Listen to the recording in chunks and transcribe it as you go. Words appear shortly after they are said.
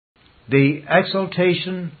the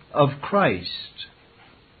exaltation of Christ.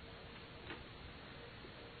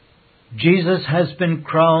 Jesus has been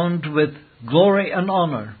crowned with glory and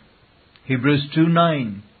honor, Hebrews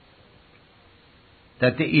 2:9.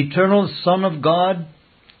 That the eternal Son of God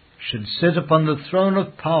should sit upon the throne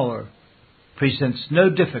of power presents no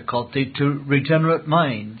difficulty to regenerate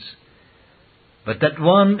minds, but that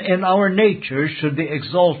one in our nature should be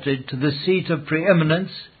exalted to the seat of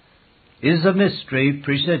preeminence is a mystery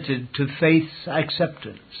presented to faith's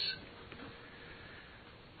acceptance.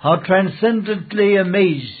 How transcendently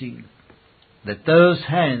amazing that those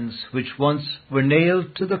hands which once were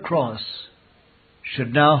nailed to the cross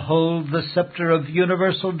should now hold the scepter of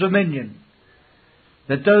universal dominion,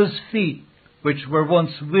 that those feet which were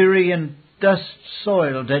once weary and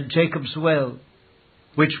dust-soiled at Jacob's well,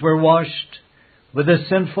 which were washed with a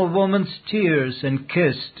sinful woman's tears and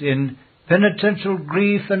kissed in penitential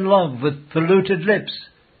grief and love with polluted lips,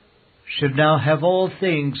 should now have all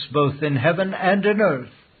things both in heaven and in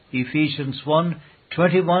earth, Ephesians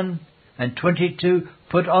 1:21 and 22,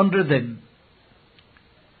 put under them.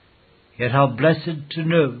 Yet how blessed to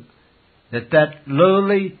know that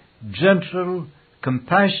lowly, gentle,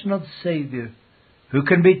 compassionate Saviour, who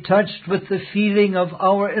can be touched with the feeling of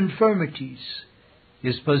our infirmities,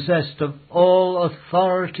 is possessed of all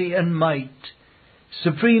authority and might,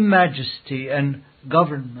 supreme majesty and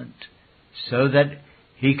government, so that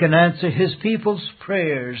He can answer His people's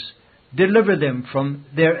prayers, deliver them from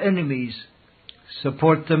their enemies,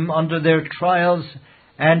 support them under their trials,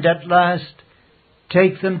 and at last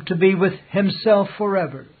take them to be with Himself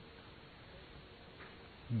forever.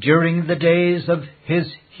 During the days of His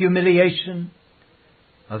humiliation,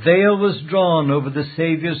 a veil was drawn over the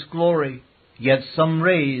Saviour's glory, yet some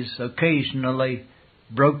rays occasionally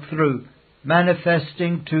broke through,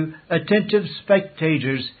 manifesting to attentive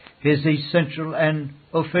spectators His essential and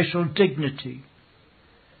official dignity.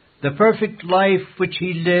 The perfect life which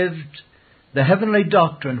He lived, the heavenly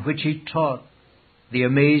doctrine which He taught, the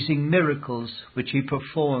amazing miracles which He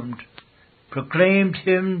performed, proclaimed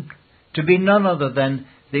Him to be none other than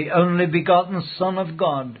the only begotten Son of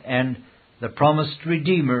God and the promised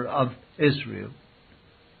Redeemer of Israel.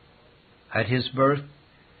 At His birth,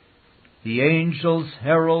 the angels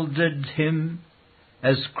heralded Him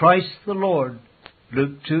as Christ the Lord,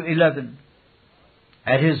 Luke 2:11.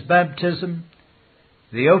 At His baptism,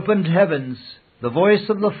 the opened heavens, the voice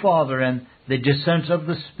of the Father, and the descent of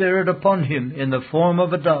the Spirit upon Him in the form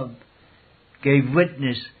of a dove, gave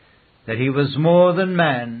witness that He was more than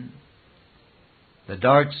man. The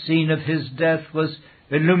dark scene of His death was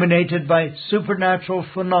illuminated by supernatural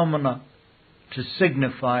phenomena to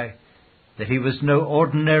signify that He was no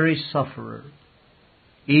ordinary sufferer.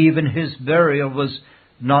 Even His burial was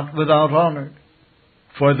not without honor,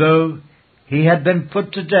 for though He had been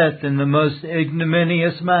put to death in the most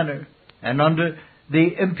ignominious manner, and under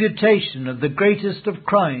the imputation of the greatest of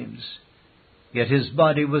crimes, yet His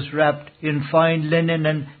body was wrapped in fine linen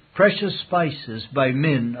and precious spices by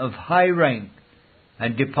men of high rank,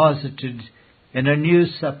 and deposited in a new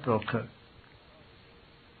sepulchre.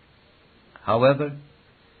 However,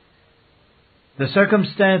 the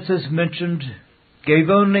circumstances mentioned gave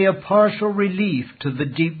only a partial relief to the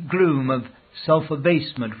deep gloom of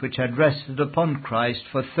self-abasement which had rested upon Christ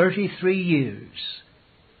for 33 years.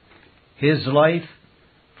 His life,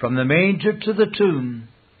 from the manger to the tomb,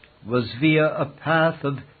 was via a path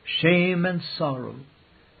of shame and sorrow.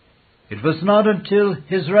 It was not until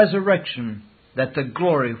His resurrection that the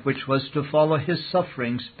glory which was to follow His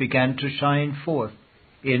sufferings began to shine forth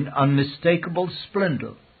in unmistakable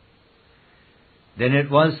splendor. Then it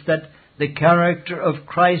was that the character of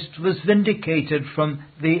Christ was vindicated from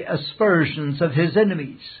the aspersions of His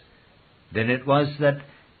enemies. Then it was that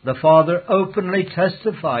the Father openly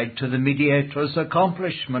testified to the mediator's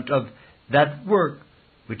accomplishment of that work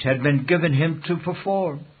which had been given Him to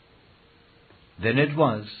perform. Then it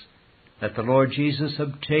was that the Lord Jesus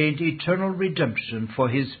obtained eternal redemption for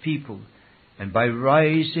His people, and by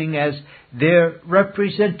rising as their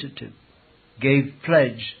representative, gave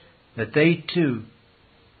pledge that they too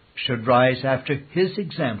should rise after His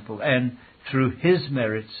example and through His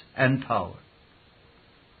merits and power.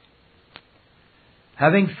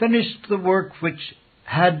 Having finished the work which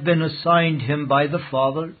had been assigned Him by the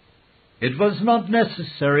Father, it was not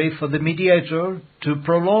necessary for the mediator to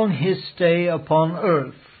prolong His stay upon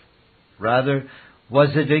earth. Rather, was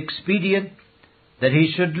it expedient that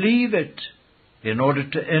He should leave it in order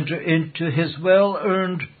to enter into His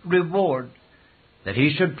well-earned reward, that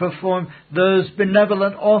He should perform those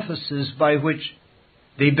benevolent offices by which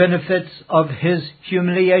the benefits of His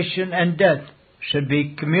humiliation and death should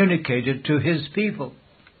be communicated to His people.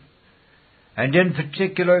 and in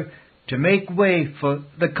particular to make way for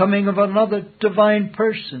the coming of another divine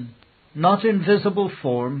person, not in visible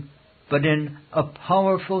form, but in a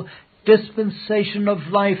powerful dispensation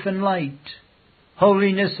of life and light,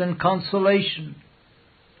 holiness and consolation.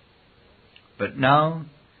 But now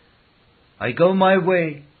I go my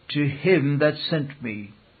way to him that sent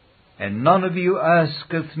me, and none of you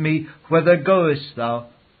asketh me, Whither goest thou?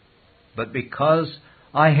 But because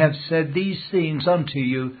I have said these things unto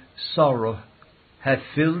you, sorrow hath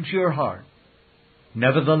filled your heart.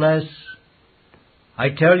 Nevertheless, I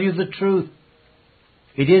tell you the truth.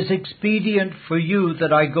 It is expedient for you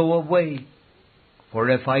that I go away. For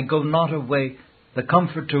if I go not away, the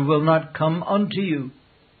Comforter will not come unto you.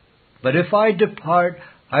 But if I depart,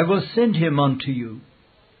 I will send him unto you.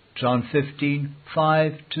 John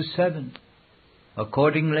 15:5-7.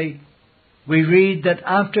 Accordingly, we read that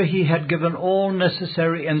after he had given all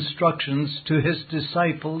necessary instructions to his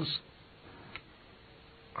disciples,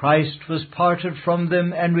 Christ was parted from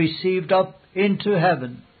them and received up into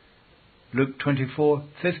heaven. Luke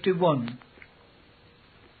 24:51.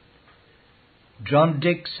 John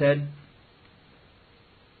Dick said,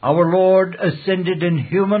 Our Lord ascended in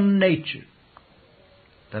human nature.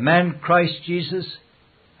 The man Christ Jesus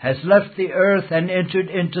has left the earth and entered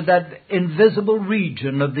into that invisible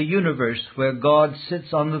region of the universe where God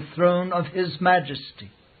sits on the throne of His majesty.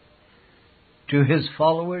 To His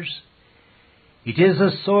followers, it is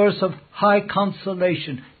a source of high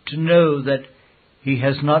consolation to know that He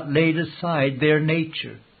has not laid aside their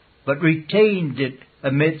nature, but retained it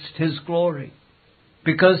amidst His glory,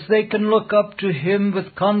 because they can look up to Him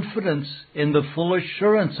with confidence in the full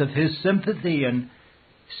assurance of His sympathy and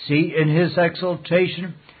see in His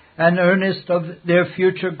exaltation an earnest of their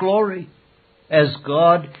future glory. As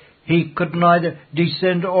God, He could neither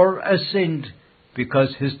descend or ascend,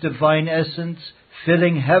 because His divine essence,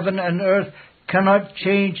 filling heaven and earth, cannot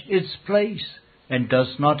change its place, and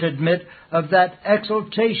does not admit of that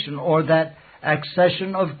exaltation or that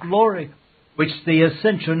accession of glory which the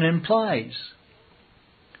ascension implies.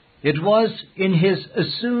 It was in His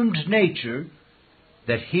assumed nature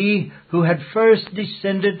that He who had first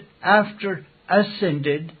descended after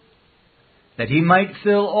ascended, that He might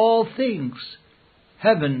fill all things,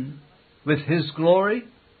 heaven with His glory,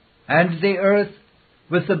 and the earth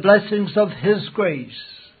with the blessings of His grace.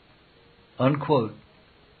 Unquote.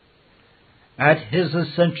 At His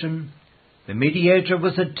ascension, the mediator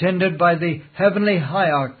was attended by the heavenly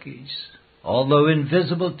hierarchies. Although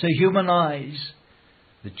invisible to human eyes,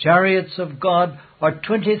 the chariots of God are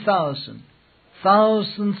 20,000,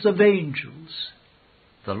 thousands of angels.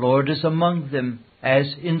 The Lord is among them,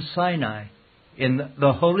 as in Sinai, in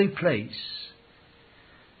the holy place.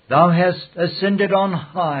 Thou hast ascended on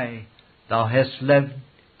high. Thou hast led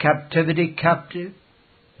captivity captive.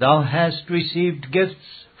 Thou hast received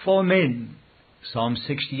gifts for men. Psalm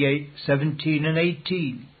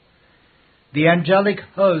 68:17-18. The angelic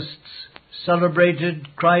hosts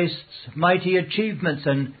celebrated Christ's mighty achievements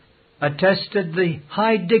and attested the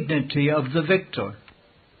high dignity of the victor,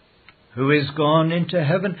 who is gone into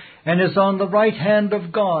heaven and is on the right hand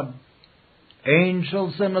of God,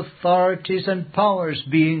 angels and authorities and powers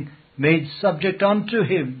being made subject unto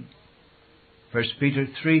Him. 1 Peter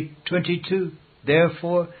 3:22.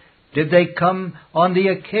 Therefore did they come on the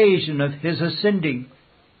occasion of His ascending,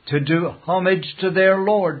 to do homage to their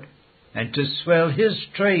Lord, and to swell His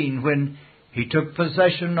train when He took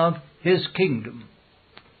possession of His kingdom.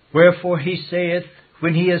 Wherefore He saith,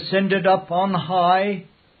 when He ascended up on high,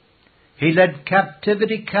 He led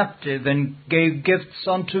captivity captive, and gave gifts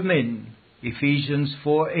unto men. Ephesians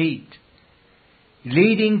 4:8.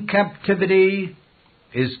 Leading captivity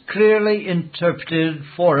is clearly interpreted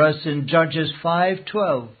for us in Judges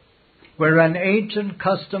 5:12, where an ancient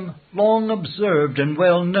custom long observed and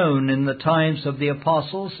well known in the times of the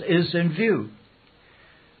apostles is in view.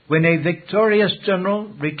 When a victorious general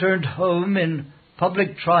returned home in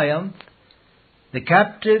public triumph, the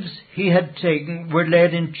captives he had taken were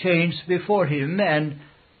led in chains before him, and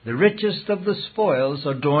the richest of the spoils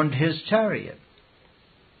adorned his chariot.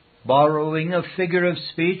 Borrowing a figure of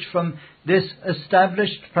speech from this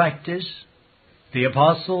established practice, the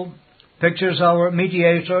apostle pictures our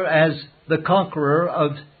mediator as the conqueror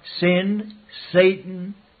of sin,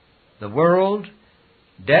 Satan, the world,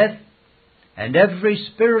 death, and every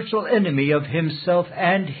spiritual enemy of himself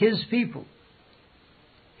and his people.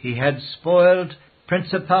 He had spoiled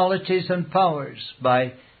principalities and powers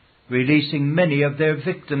by releasing many of their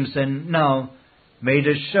victims, and now made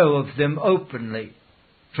a show of them openly,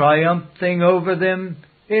 triumphing over them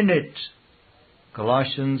in it.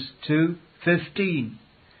 Colossians 2:15.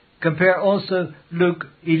 Compare also Luke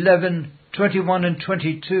 11 21 and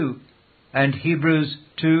 22, and Hebrews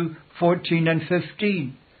 2, 14 and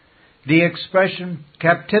 15. The expression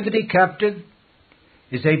captivity captive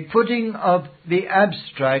is a putting of the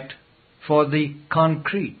abstract for the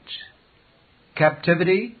concrete.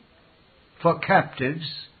 Captivity for captives,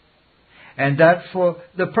 and that for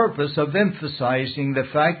the purpose of emphasizing the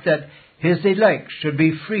fact that His elect should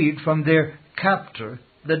be freed from their captor,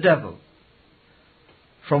 the devil.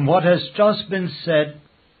 From what has just been said,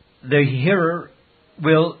 the hearer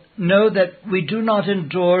will know that we do not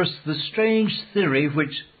endorse the strange theory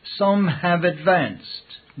which some have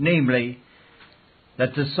advanced, namely,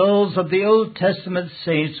 that the souls of the Old Testament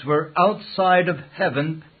saints were outside of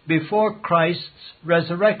heaven before Christ's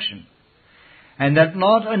resurrection, and that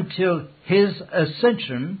not until His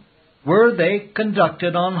ascension were they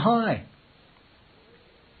conducted on high.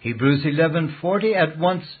 Hebrews 11:40 at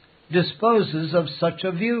once disposes of such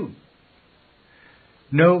a view.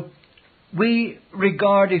 No, we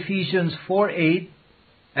regard Ephesians 4:8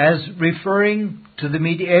 as referring to the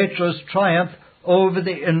mediator's triumph over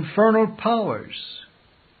the infernal powers.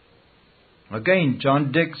 Again,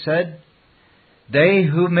 John Dick said, "They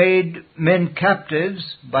who made men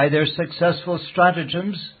captives by their successful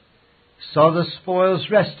stratagems saw the spoils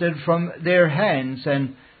wrested from their hands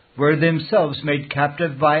and were themselves made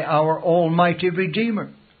captive by our Almighty Redeemer.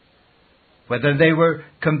 Whether they were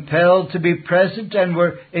compelled to be present and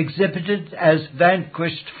were exhibited as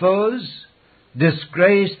vanquished foes,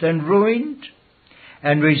 disgraced and ruined,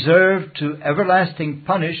 and reserved to everlasting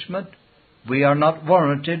punishment, we are not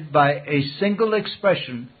warranted by a single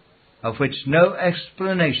expression of which no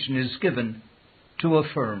explanation is given to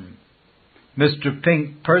affirm." Mr.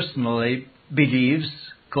 Pink personally believes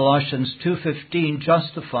Colossians 2:15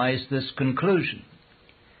 justifies this conclusion.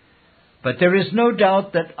 But there is no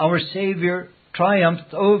doubt that our Savior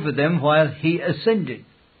triumphed over them while He ascended,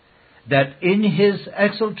 that in His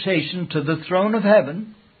exaltation to the throne of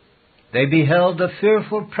heaven, they beheld a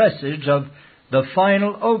fearful presage of the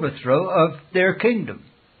final overthrow of their kingdom.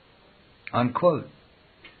 Unquote.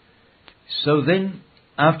 So then,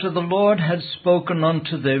 after the Lord had spoken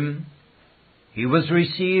unto them, He was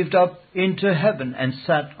received up into heaven and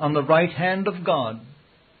sat on the right hand of God.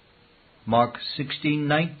 Mark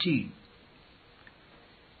 16:19.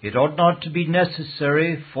 It ought not to be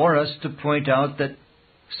necessary for us to point out that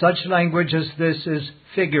such language as this is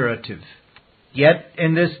figurative. Yet,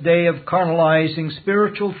 in this day of carnalizing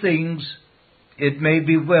spiritual things, it may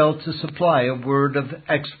be well to supply a word of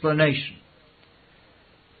explanation.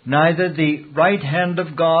 Neither the right hand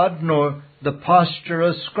of God nor the posture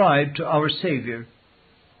ascribed to our Savior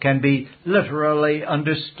can be literally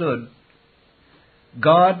understood.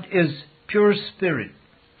 God is pure spirit,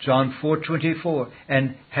 John 4:24,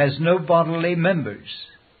 and has no bodily members.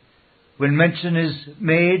 When mention is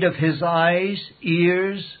made of His eyes,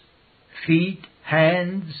 ears, feet,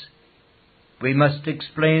 hands, we must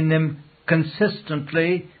explain them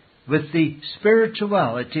consistently with the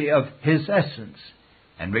spirituality of His essence,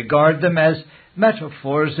 and regard them as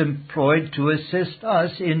metaphors employed to assist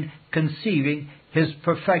us in conceiving His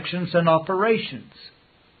perfections and operations.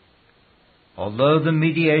 Although the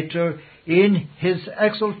mediator in His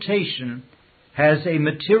exaltation has a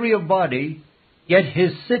material body, yet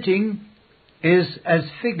His sitting is as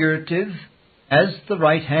figurative as the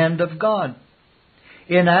right hand of God.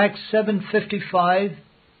 In Acts 7:55,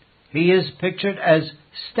 He is pictured as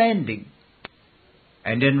standing,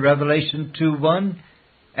 and in Revelation 2:1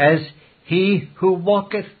 as He who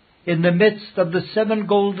walketh in the midst of the 7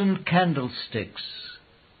 golden candlesticks.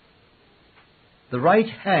 The right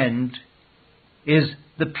hand is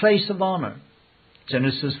the place of honor.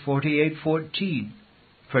 Genesis 48:14,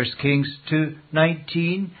 1 Kings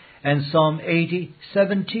 2:19, and Psalm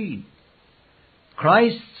 80:17.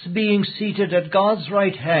 Christ's being seated at God's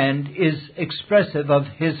right hand is expressive of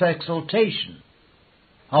His exaltation,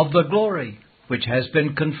 of the glory which has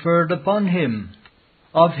been conferred upon Him,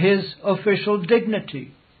 of His official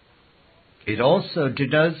dignity. It also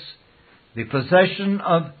denotes the possession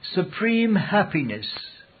of supreme happiness,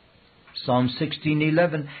 Psalm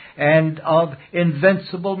 16:11, and of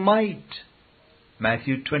invincible might,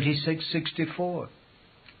 Matthew 26:64.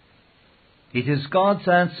 It is God's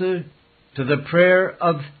answer to the prayer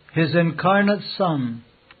of His incarnate Son.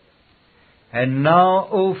 And now,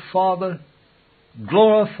 O Father,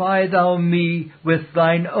 glorify Thou me with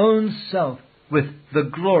Thine own self, with the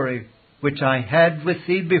glory which I had with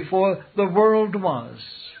Thee before the world was.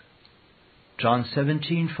 John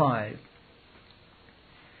 17:5.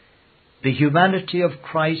 The humanity of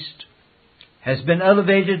Christ has been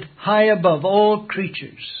elevated high above all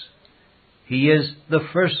creatures. He is the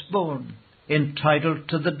firstborn, entitled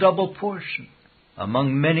to the double portion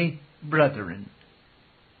among many brethren.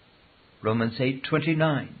 Romans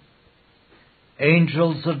 8:29.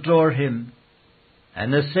 Angels adore him,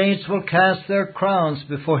 and the saints will cast their crowns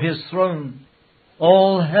before his throne.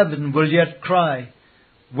 All heaven will yet cry,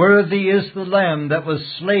 Worthy is the Lamb that was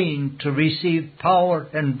slain to receive power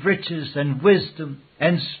and riches and wisdom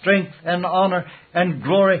and strength and honor and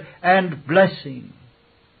glory and blessing.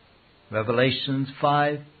 Revelations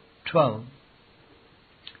 5:12.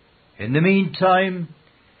 In the meantime,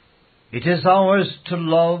 it is ours to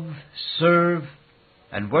love, serve,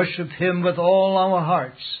 and worship him with all our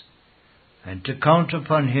hearts, and to count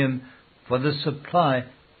upon him for the supply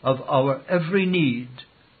of our every need.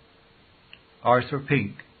 Arthur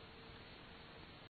Pink.